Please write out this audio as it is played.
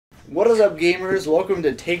What is up, gamers? Welcome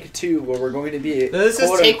to Take 2, where we're going to be. This is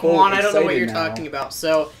Take 1. I don't know what you're talking about.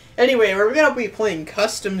 So, anyway, we're going to be playing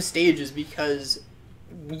custom stages because,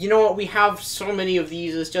 you know what, we have so many of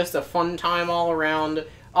these. It's just a fun time all around.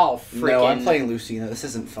 Oh, freaking. No, I'm playing Lucina. This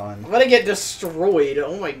isn't fun. I'm going to get destroyed.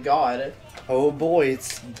 Oh my god. Oh boy,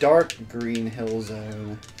 it's Dark Green Hill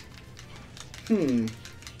Zone.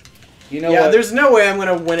 You know what? There's no way I'm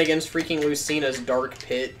going to win against freaking Lucina's Dark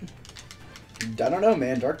Pit. I don't know,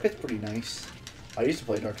 man. Dark Pit's pretty nice. I used to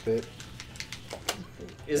play Dark Pit.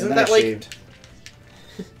 Isn't that like... shaved.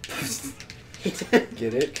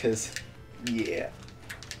 Get it? Because, yeah.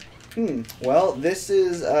 Well, this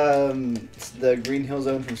is the Green Hill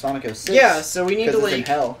Zone from Sonic 06. Yeah, so we need to like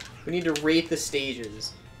we need to rate the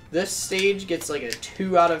stages. This stage gets like a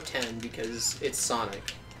 2 out of 10 because it's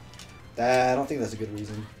Sonic. I don't think that's a good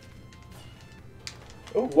reason.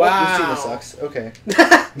 Oh, wow. Lucina sucks. Okay.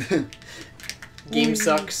 Game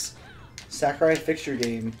sucks. Sakurai fixed your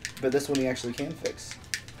game, but this one he actually can fix.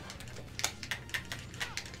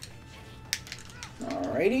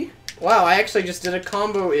 Alrighty. Wow, I actually just did a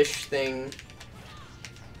combo-ish thing.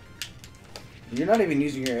 You're not even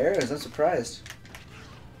using your arrows. I'm surprised.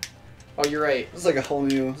 Oh, you're right. This is like a whole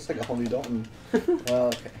new. It's like a whole new Dalton. Well,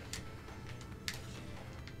 okay.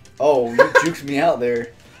 Oh, you juked me out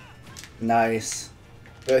there. Nice.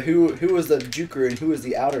 But who was the juker and who was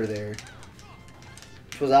the outer there?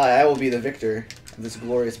 Which was I. I will be the victor of this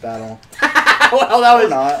glorious battle. Well, that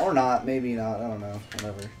was... Or not. Maybe not. I don't know.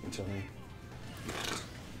 Whatever. You tell me.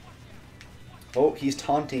 Oh, he's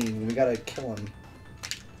taunting. We gotta kill him.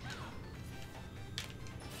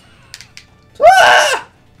 Ah!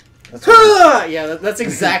 Yeah, that's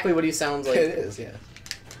exactly what he sounds like. It is, yeah.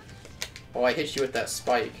 Oh, I hit you with that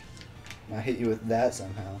spike. I hit you with that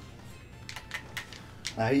somehow.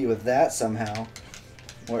 I hit you with that somehow.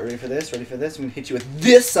 What, ready for this? Ready for this? I'm gonna hit you with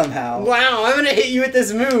this somehow. Wow, I'm gonna hit you with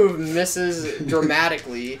this move. Misses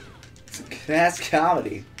dramatically. That's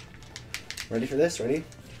comedy. Ready for this? Ready?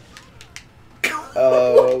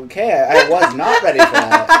 Okay, I was not ready for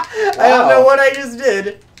that. Wow. I don't know what I just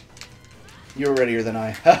did. You were readier than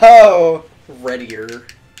I. Oh! Readier.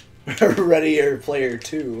 Readier Player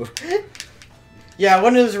 2. Yeah,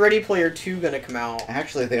 when is Ready Player 2 gonna come out?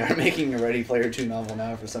 Actually, they are making a Ready Player 2 novel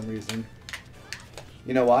now for some reason.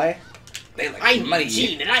 You know why? They like money.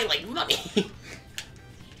 Gene and I like money.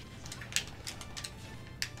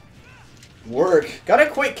 Work. Gotta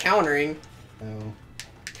quit countering. Oh.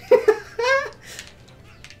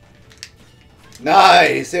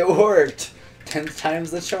 Nice! It worked! 10th time's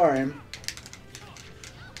the charm.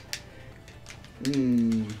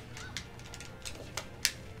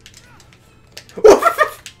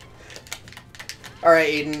 Alright,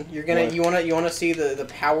 Aiden, you're gonna you wanna see the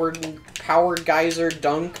power geyser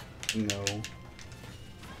dunk? No.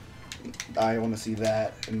 I wanna see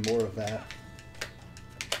that and more of that.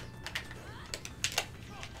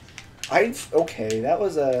 Okay, that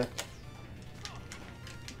was a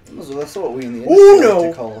that's what we in the industry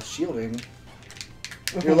like to call shielding.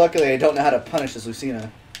 You're luckily I don't know how to punish this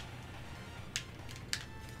Lucina.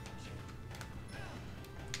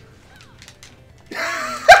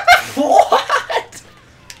 What?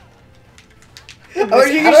 How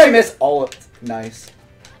did I miss all of nice?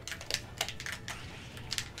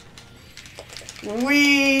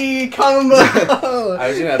 Wee combo! I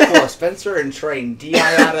was gonna pull a Spencer and try and DI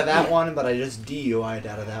out of that one, but I just DUI'd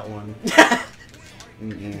out of that one.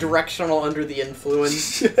 Directional under the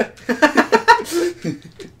influence.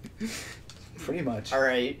 Pretty much.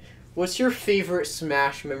 Alright. What's your favorite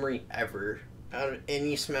Smash memory ever? Out of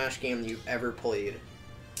any Smash game you've ever played?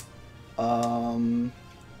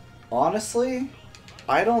 Honestly,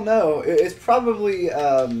 I don't know. It's probably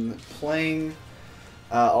playing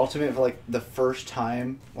Ultimate for like the first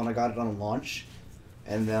time when I got it on launch,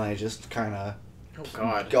 and then I just kind of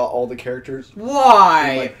got all the characters. Why?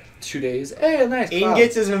 In like 2 days. Hey, nice. Aiden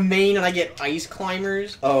gets his main, and I get Ice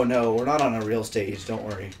Climbers. Oh no, we're not on a real stage. Don't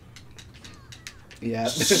worry. Yeah.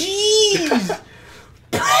 Jeez.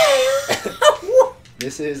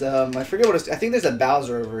 This is I forget what it's. I think there's a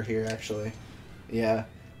Bowser over here actually. Yeah.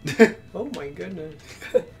 Oh my goodness.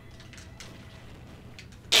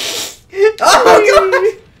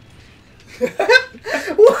 Oh god!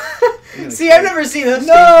 See, I've never seen this.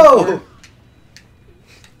 No.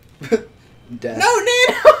 Death. No,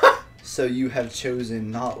 Nino. So you have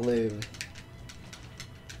chosen not live.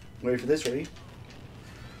 Ready for this? Ready?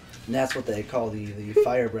 And that's what they call the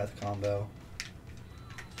fire breath combo.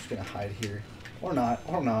 Just gonna hide here, or not,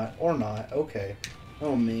 or not, or not. Okay.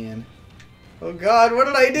 Oh man. Oh god, what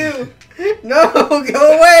did I do? No,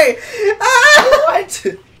 go away! Ah! What?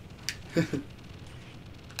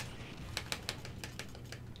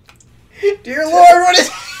 Dear Lord, what is...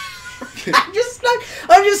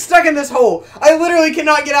 I'm just stuck in this hole. I literally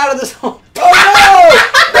cannot get out of this hole. Oh,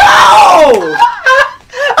 no! No!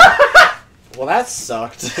 Well, that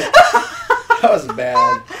sucked. That was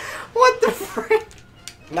bad. What the frick?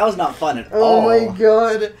 That was not fun at Oh all. my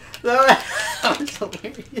god. That was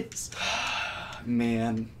hilarious.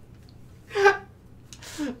 Man.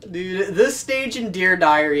 Dude, this stage in Dear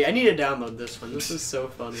Diary, I need to download this one. This is so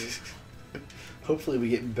funny. Hopefully we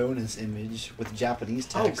get bonus image with Japanese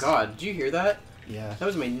text. Oh god, did you hear that? Yeah. That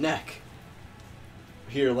was my neck.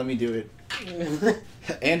 Here, let me do it.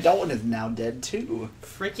 And Dalton is now dead too.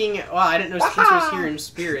 Freaking... Wow, I didn't know Spencer was here in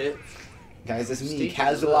spirit. Guys, it's me, Stage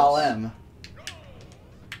Casual LM.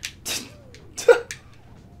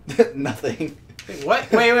 Nothing. Wait,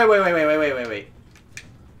 what? Wait.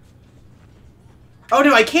 Oh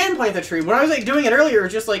no, I can plant the tree. When I was like doing it earlier, it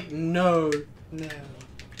was just like, no. No.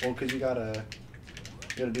 Well, because you gotta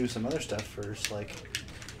do some other stuff first, like,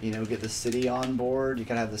 you know, get the city on board. You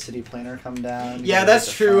gotta have the city planner come down. Yeah,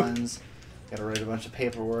 that's true. Funds. You gotta write a bunch of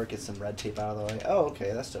paperwork, get some red tape out of the way. Oh,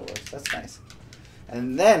 okay, that still works. That's nice.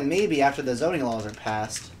 And then maybe after the zoning laws are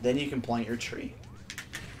passed, then you can plant your tree.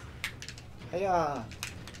 Hey-ya.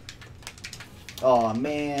 Oh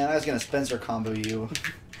man, I was gonna Spencer combo you.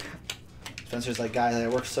 Spencer's like, guys, I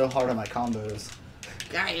worked so hard on my combos.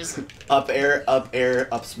 Guys. Up air,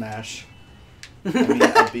 up smash. I mean,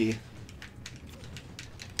 up B.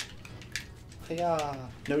 Hey-ya.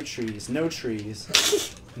 No trees, no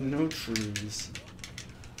trees. No trees.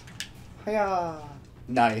 Hiya!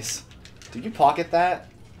 Nice. Did you pocket that?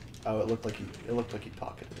 Oh, it looked like you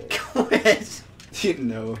pocketed it. Quit! You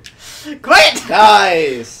know. Quit!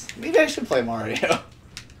 Nice! Maybe I should play Mario.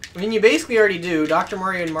 I mean, you basically already do. Dr.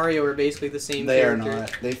 Mario and Mario are basically the same character. They are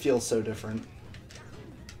not. They feel so different.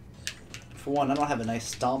 For one, I don't have a nice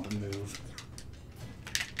stomp move.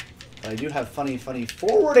 But I do have funny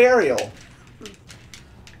forward aerial.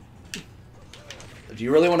 Do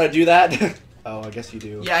you really want to do that? Oh, I guess you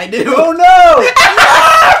do. Yeah, I do. Oh no!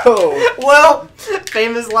 No! Well,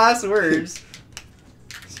 famous last words.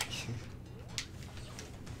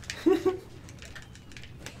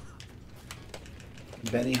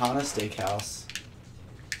 Benihana Steakhouse.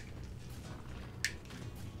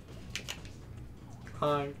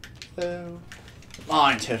 Hi. Hello. Come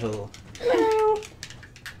on, Turtle. Hello.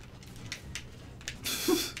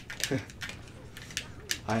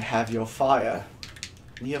 I have your fire.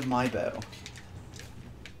 You have my bow.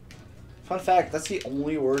 Fun fact, that's the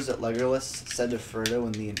only words that Legolas said to Frodo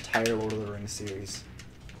in the entire Lord of the Rings series.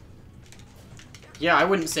 Yeah, I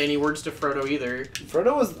wouldn't say any words to Frodo either.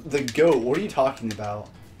 Frodo was the GOAT. What are you talking about?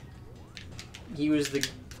 He was the...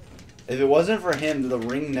 If it wasn't for him, the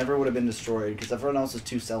ring never would have been destroyed, because everyone else is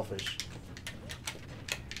too selfish.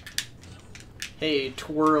 Hey,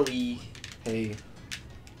 twirly. Hey.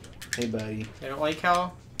 Hey, buddy. I don't like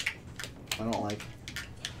how... I don't like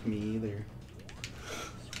me either.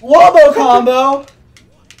 Wobbo combo!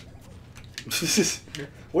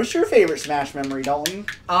 What's your favorite Smash memory, Dalton?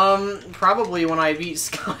 Probably when I beat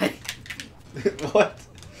Sky. What?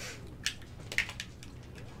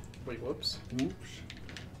 Wait, whoops. Oops.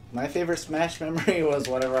 My favorite Smash memory was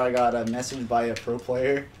whenever I got a message by a pro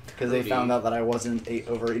player because they found out that I wasn't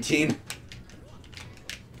over 18.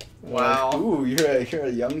 Wow. Like, ooh, you're a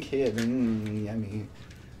young kid. Yummy.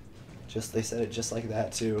 They said it just like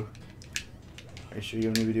that too. Are you sure you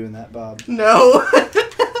want to be doing that, Bob? No.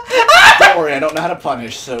 Don't worry, I don't know how to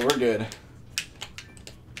punish, so we're good.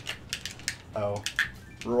 Oh.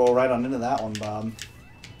 Roll right on into that one, Bob.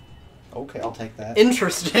 Okay, I'll take that.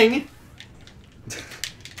 Interesting.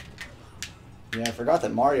 Yeah, I forgot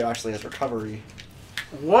that Mario actually has recovery.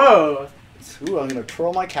 Whoa. Ooh, I'm gonna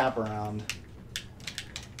twirl my cap around.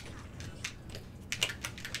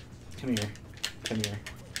 Come here. Come here.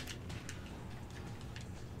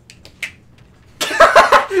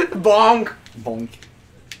 Bonk. Bonk.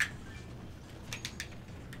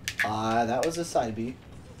 That was a side B.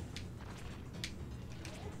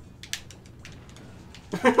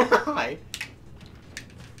 Hi.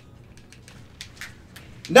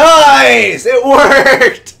 Nice! It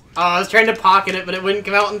worked! Oh, I was trying to pocket it, but it wouldn't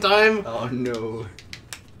come out in time. Oh no.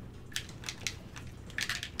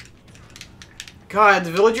 God,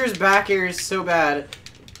 the villager's back air is so bad.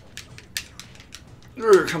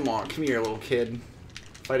 Come on, come here, little kid.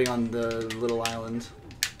 Fighting on the little island.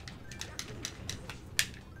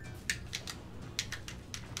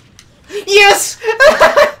 Yes!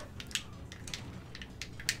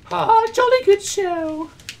 Ah, jolly good show.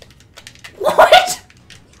 What?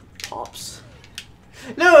 Pops.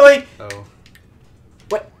 No, like... Oh.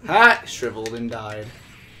 What? Ha! Shriveled and died.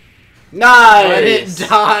 Nice! Let it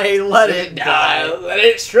die, let it die. Let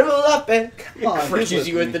it shrivel up and come on. Crushes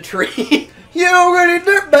you at the tree. You already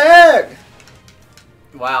dirtbag!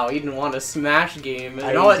 Wow, he didn't want a Smash game. And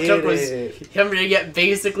I all it took did was it. him to get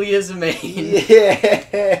basically his main.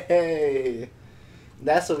 Yay!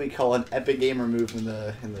 That's what we call an epic gamer move in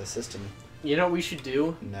the system. You know what we should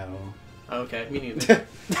do? No. Okay, me neither.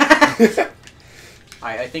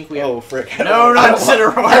 I think we have... Oh, frick. No, not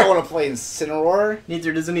Incineroar! I don't want to play Incineroar.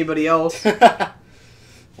 Neither does anybody else. Why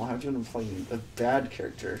would you want to play a bad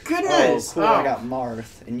character? Goodness! Oh, cool. Oh. I got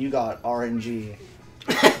Marth, and you got RNG.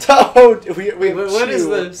 Oh, we have What is two.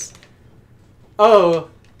 this? Oh.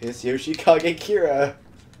 It's Yoshikage Kira.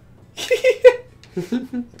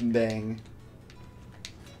 Bang.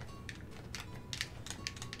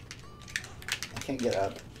 I can't get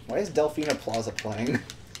up. Why is Delphina Plaza playing?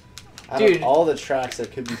 Out Dude. of all the tracks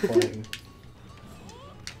that could be playing.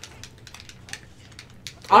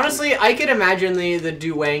 Honestly, I could imagine the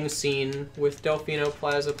Duwangs scene with Delphino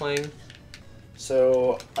Plaza playing.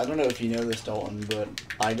 So, I don't know if you know this, Dalton, but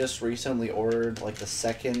I just recently ordered like the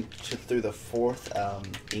 2nd through the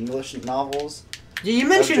 4th English novels. Yeah, you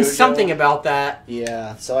mentioned JoJo. something about that.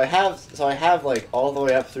 Yeah, so I have like all the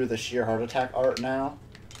way up through the Sheer Heart Attack art now.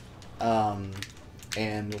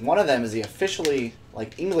 And one of them is the officially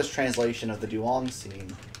like English translation of the Duwangs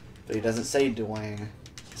scene, but he doesn't say Duwang,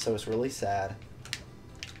 so it's really sad.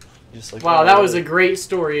 Just like, Wow, that was a great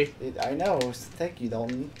story. I know. Thank you,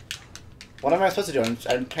 Dalton. What am I supposed to do?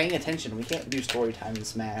 I'm paying attention. We can't do story time in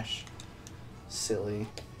Smash. Silly.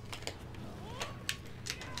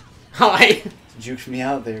 Hi. Juked me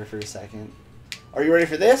out there for a second. Are you ready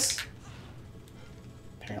for this?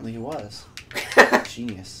 Apparently he was.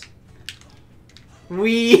 Genius.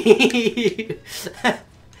 We.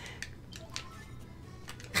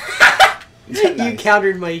 You Nice.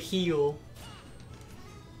 countered my heel.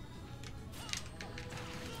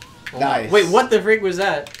 Oh my- Nice. Wait, what the frig was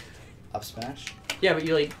that? Up smash? Yeah, but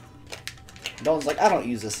you like. Dalton's like, I don't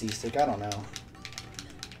use a C-stick, I don't know.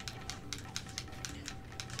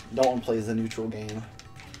 Dalton plays the neutral game.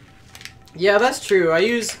 Yeah, that's true. I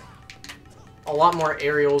use a lot more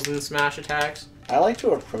aerials than smash attacks. I like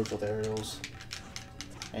to approach with aerials.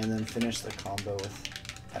 And then finish the combo with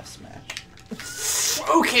F-smash.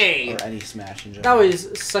 Okay! Or any smash in That general. was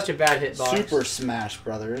such a bad hitbox. Super Smash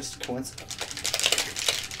Brothers. Coincidence.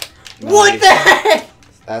 What the heck?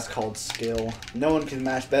 That's called skill. No one can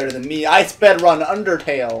match better than me. I sped run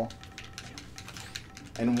Undertale.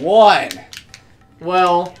 And won.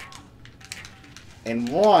 Well. And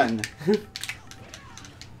won.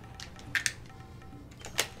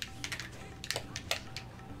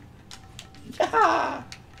 Yeah.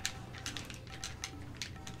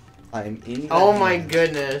 I'm in. Oh my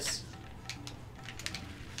goodness.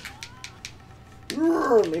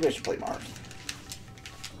 Maybe I should play Marth.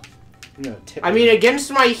 No, I mean,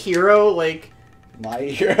 against my hero, like. My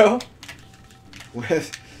hero?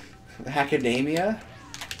 With Academia?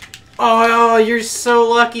 Oh, you're so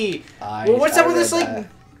lucky. Well, what's up with read this, like. that.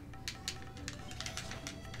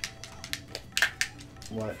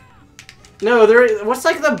 What? No, what's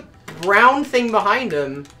like the brown thing behind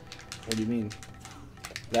him? What do you mean?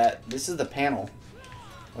 This is the panel.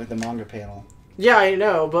 Like the manga panel. Yeah, I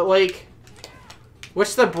know, but like.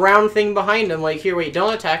 What's the brown thing behind him? Like, here, wait,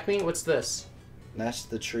 don't attack me. What's this? That's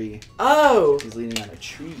the tree. Oh! He's leaning on a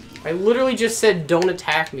tree. I literally just said, don't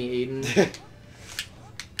attack me, Aiden.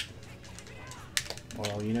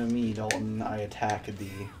 Well, you know me, Dalton. I attack the...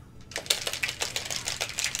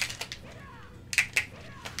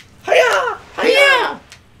 Hiya! Hiya!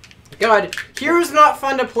 God, Hero's not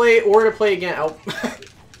fun to play or to play again. Oh.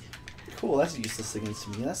 Cool, that's useless against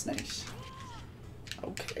me. That's nice.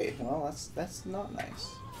 Okay, well, that's not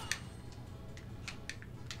nice.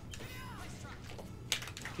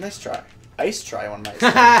 Nice try. Ice try, one might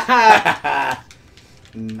say.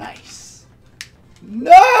 Nice.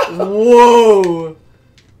 No! Whoa!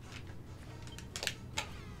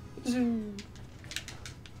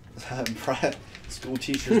 School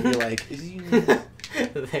teachers be like,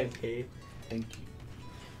 Okay. thank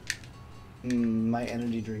you. My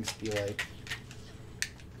energy drinks be like,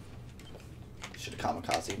 should have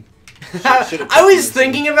kamikaze. I was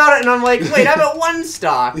thinking about it and I'm like, wait, I'm at 1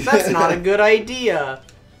 stock. That's not a good idea.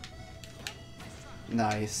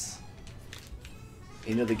 Nice.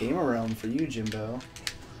 Into the gamer realm for you, Jimbo.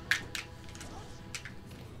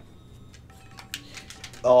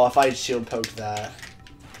 Oh, if I had shield poked that.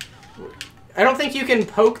 I don't think you can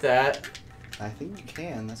poke that. I think you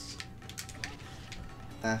can.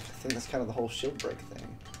 I think that's kind of the whole shield break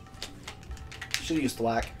thing. Should have used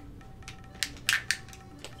thwack.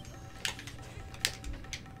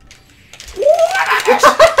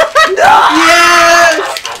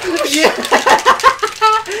 Yes!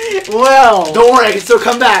 Well, don't worry, I can still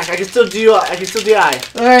come back. I can still DI.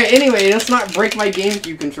 Alright, anyway, let's not break my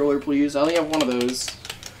GameCube controller, please. I only have one of those.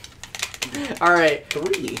 Alright.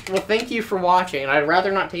 3. Well, thank you for watching. I'd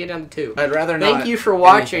rather not take it down to 2. I'd rather not. Thank you for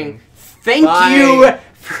watching. Anything. Thank Bye. you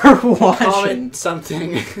for watching. Comment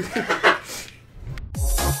something.